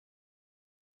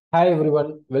Hi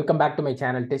everyone, welcome back to my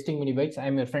channel Testing Mini Bytes. I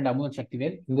am your friend Amun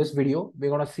Shaktivel. In this video, we're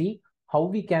going to see how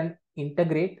we can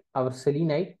integrate our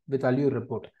Selenide with Allure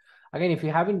report. Again, if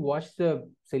you haven't watched the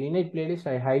Selenide playlist,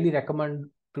 I highly recommend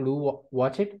to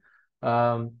watch it.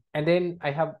 And then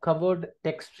I have covered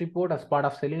text report as part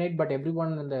of Selenide, but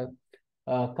everyone in the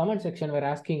comment section were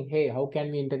asking, hey, how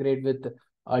can we integrate with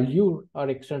Allure or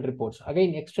external reports?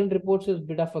 Again, external reports is a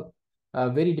bit of a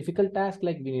very difficult task.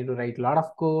 Like we need to write a lot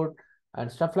of code and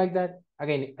stuff like that.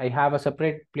 Again, I have a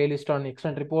separate playlist on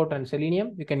external report and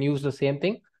Selenium. You can use the same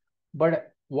thing.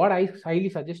 But what I highly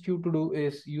suggest you to do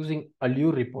is using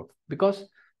Allure report, because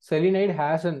Selenide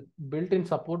has a built-in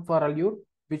support for Allure,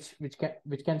 which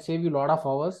can save you a lot of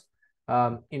hours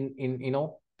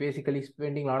in basically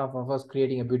spending a lot of hours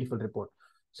creating a beautiful report.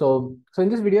 So in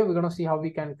this video, we're going to see how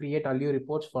we can create Allure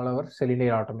reports for our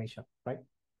Selenide automation, right?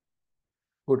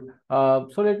 Good. So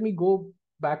let me go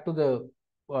back to the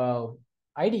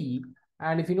IDE.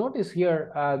 And if you notice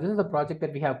here, this is the project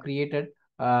that we have created.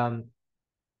 And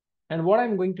what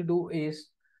I'm going to do is,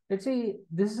 let's say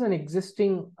this is an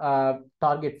existing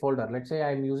target folder. Let's say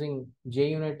I'm using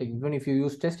JUnit. Even if you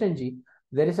use TestNG,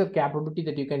 there is a capability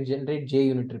that you can generate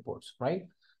JUnit reports, right?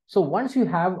 So once you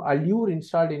have Allure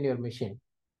installed in your machine,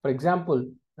 for example,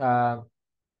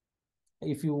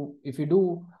 if you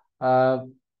do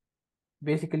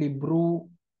basically brew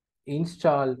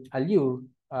install Allure,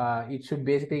 it should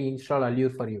basically install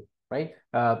Allure for you, right?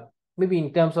 Maybe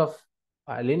in terms of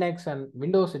Linux and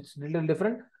Windows, it's a little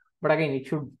different, but again, it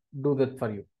should do that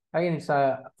for you. Again, it's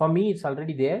for me, it's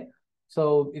already there,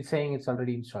 so it's saying it's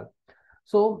already installed.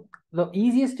 So the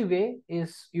easiest way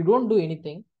is you don't do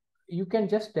anything. You can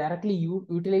just directly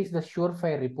utilize the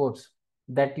Surefire reports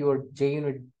that your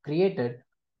JUnit created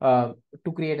uh,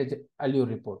 to create Allure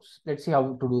reports. Let's see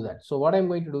how to do that. So what I'm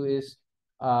going to do is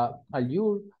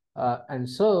Allure and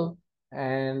serve,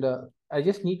 and I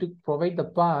just need to provide the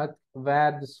path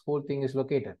where this whole thing is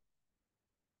located.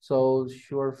 So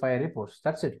Surefire reports,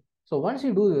 that's it. So once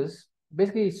you do this,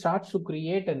 basically it starts to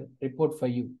create a report for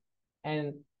you.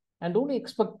 And don't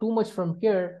expect too much from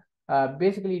here.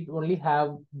 Basically, it only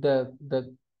have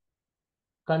the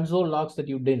console logs that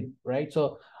you did, right?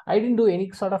 So I didn't do any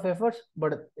sort of efforts,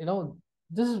 but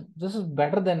this is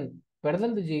better than the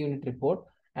JUnit report,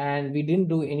 and we didn't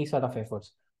do any sort of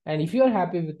efforts. And if you are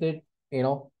happy with it,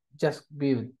 just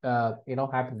be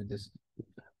happy with this.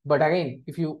 But again,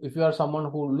 if you are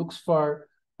someone who looks for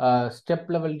step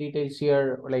level details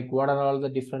here, like what are all the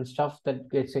different stuff that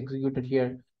gets executed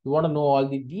here, you want to know all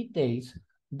the details,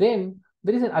 then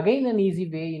there is again an easy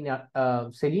way in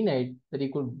Selenide that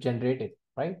you could generate it,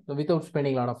 right? So without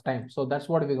spending a lot of time. So that's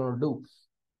what we're going to do.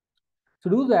 To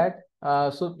do that,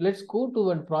 so let's go to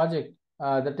one project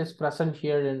that is present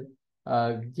here in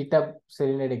GitHub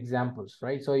Selenide examples,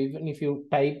 right? So even if you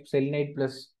type Selenide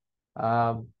plus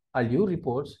Allure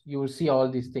reports, you will see all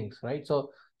these things, right?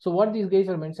 So what these guys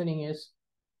are mentioning is,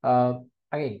 uh,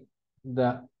 again,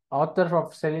 the author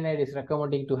of Selenide is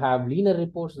recommending to have linear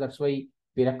reports. That's why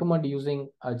we recommend using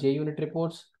JUnit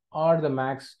reports or the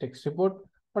Max text report.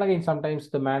 But again, sometimes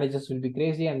the managers will be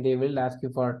crazy and they will ask you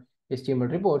for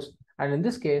HTML reports. And in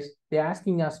this case, they're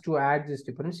asking us to add this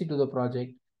dependency to the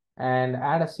project and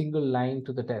add a single line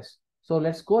to the test. So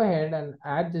let's go ahead and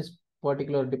add this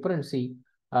particular dependency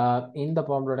in the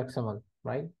pom.xml,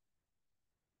 right?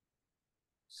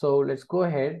 So let's go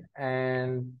ahead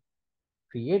and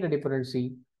create a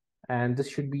dependency, and this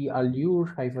should be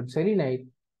allure-selenide,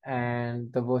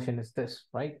 and the version is this,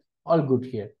 right? All good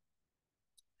here.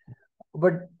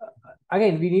 But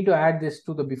again, we need to add this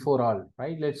to the before all,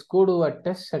 right? Let's go to a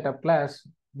test setup class.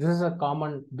 This is a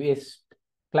common base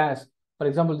class. For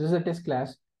example, this is a test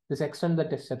class. This extend the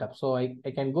test setup. So I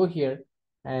can go here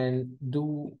and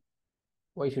do,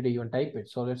 why should I even type it?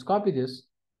 So let's copy this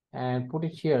and put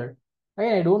it here.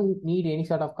 Again, I don't need any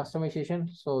sort of customization.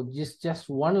 So just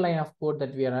one line of code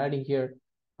that we are adding here,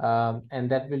 and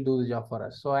that will do the job for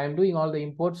us. So I'm doing all the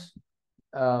imports.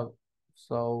 Uh,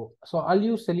 so I'll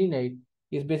use Selenide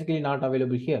is basically not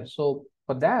available here. So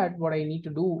for that, what I need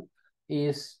to do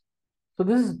is, so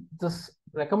this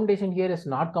recommendation here is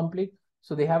not complete.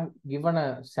 So they have given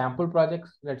a sample project.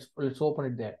 Let's open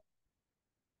it there.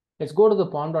 Let's go to the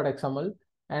pom.xml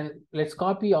and let's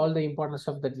copy all the important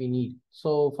stuff that we need.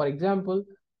 So for example,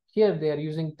 here they are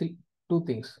using two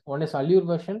things. One is Allure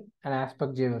version and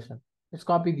Aspect-J version. Let's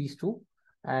copy these two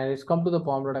and let's come to the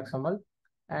pom.xml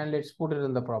and let's put it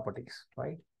in the properties,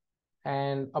 right?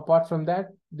 And apart from that,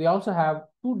 they also have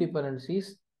two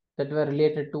dependencies that were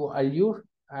related to Allure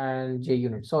and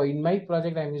JUnit. So in my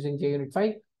project, I'm using JUnit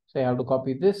 5. So I have to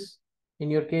copy this.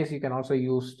 In your case, you can also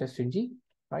use TestNG,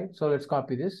 right? So let's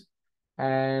copy this.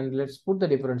 And let's put the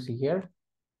dependency here,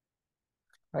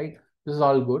 right? This is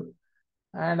all good.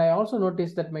 And I also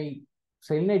noticed that my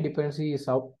Selenide dependency is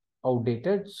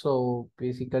outdated. So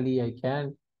basically I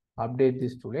can update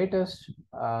this to latest.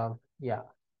 Yeah.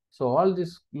 So all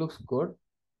this looks good.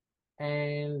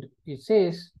 And it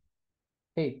says,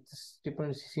 hey, this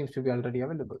dependency seems to be already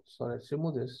available. So let's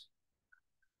remove this.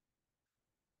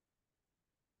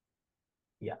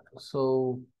 Yeah.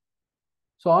 So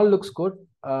all looks good.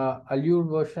 Allure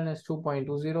version is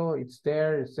 2.20. It's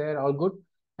there, all good.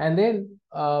 And then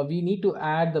we need to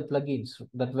add the plugins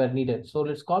that were needed. So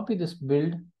let's copy this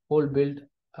whole build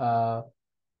uh,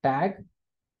 tag,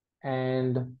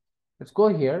 and let's go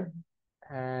here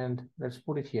and let's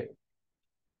put it here.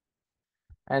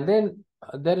 And then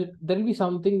there will be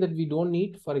something that we don't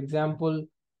need. For example,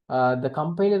 the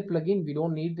compiler plugin, we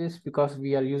don't need this because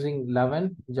we are using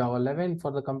Java 11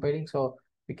 for the compiling, so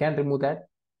we can remove that.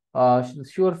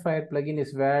 Surefire plugin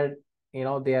is where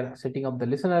they are setting up the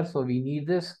listener, so we need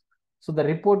this. So the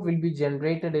report will be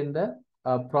generated in the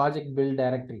project build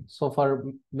directory. So for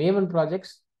Maven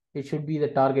projects, it should be the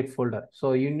target folder.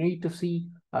 So you need to see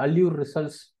Allure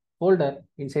results folder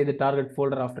inside the target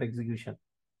folder after execution.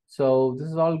 So this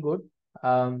is all good.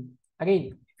 Again,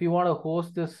 if you want to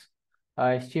host this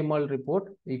HTML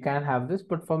report, you can have this,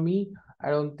 but for me, I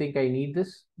don't think I need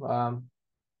this.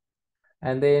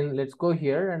 And then let's go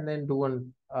here and then do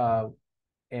an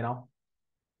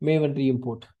Maven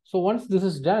re-import. So once this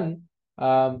is done,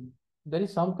 there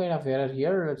is some kind of error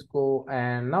here. Let's go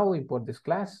and now import this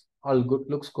class. All good,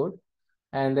 looks good.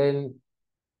 And then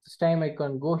this time I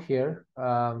can go here,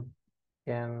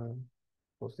 can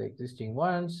post the existing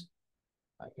ones.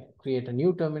 I can create a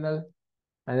new terminal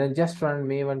and then just run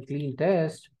Maven clean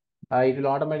test. It will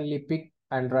automatically pick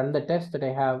and run the test that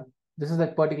I have. This is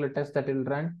that particular test that it will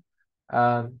run.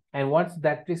 And once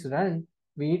that is run,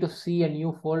 we need to see a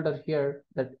new folder here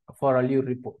that for Allure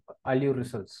report, Allure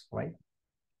results, right?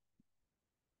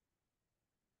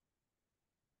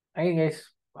 Hey guys,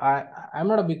 I'm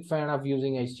not a big fan of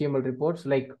using HTML reports.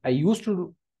 Like I used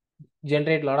to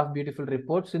generate a lot of beautiful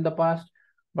reports in the past,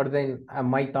 but then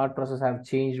my thought process have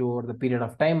changed over the period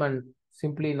of time, and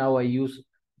simply now I use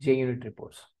JUnit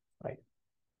reports, right?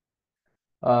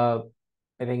 Uh,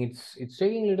 I think it's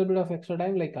taking a little bit of extra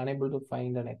time, like unable to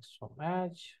find an extra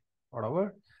match,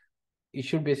 whatever. It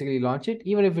should basically launch it.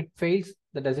 Even if it fails,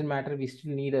 that doesn't matter. We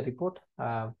still need a report.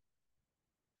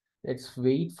 Let's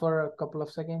wait for a couple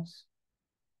of seconds.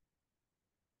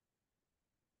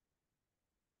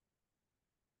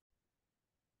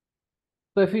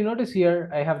 So if you notice here,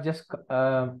 I have just,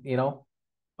 pause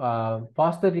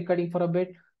the recording for a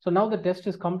bit. So now the test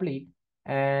is complete.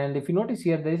 And if you notice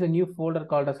here, there is a new folder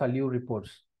called as Allure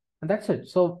reports. And that's it.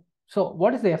 So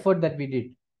what is the effort that we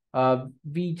did?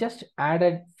 We just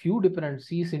added few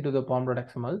dependencies into the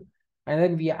pom.xml, and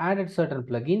then we added certain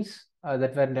plugins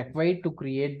that were required to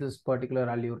create this particular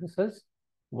Allure results.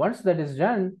 Once that is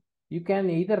done, you can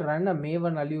either run a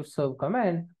Maven Allure serve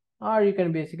command, or you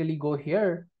can basically go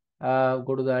here,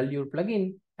 go to the Allure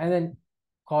plugin, and then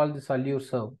call this Allure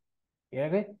serve. Yeah,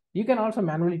 okay. You can also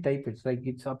manually type it. Like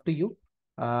it's up to you.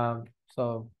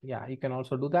 So yeah, you can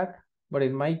also do that. But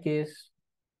in my case,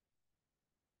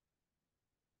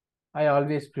 I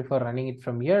always prefer running it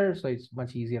from here, so it's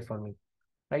much easier for me,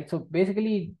 right? So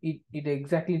basically, it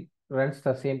exactly runs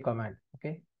the same command.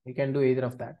 Okay, you can do either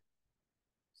of that.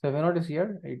 So if you notice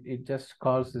here, it just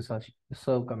calls this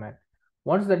serve command.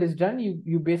 Once that is done,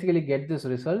 you basically get this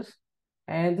results,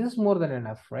 and this is more than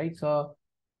enough, right? So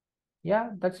yeah,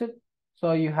 that's it.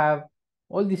 So you have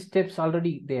all these steps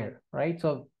already there, right?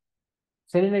 So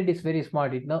Selenide is very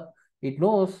smart. It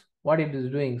knows what it is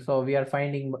doing. So we are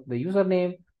finding the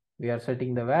username, we are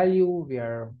setting the value, we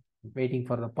are waiting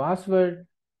for the password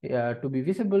to be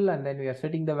visible, and then we are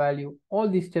setting the value. All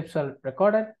these steps are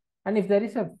recorded. And if there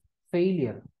is a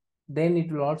failure, then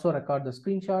it will also record the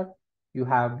screenshot. You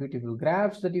have beautiful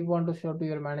graphs that you want to show to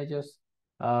your managers,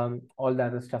 all the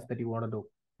other stuff that you want to do,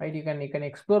 right? You can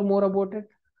explore more about it.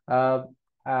 Uh,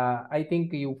 I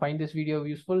think you find this video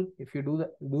useful. If you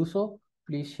do so,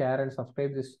 please share and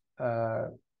subscribe this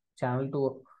channel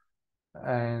to,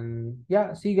 and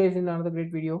yeah, see you guys in another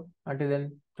great video. Until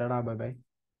then, tada, bye bye.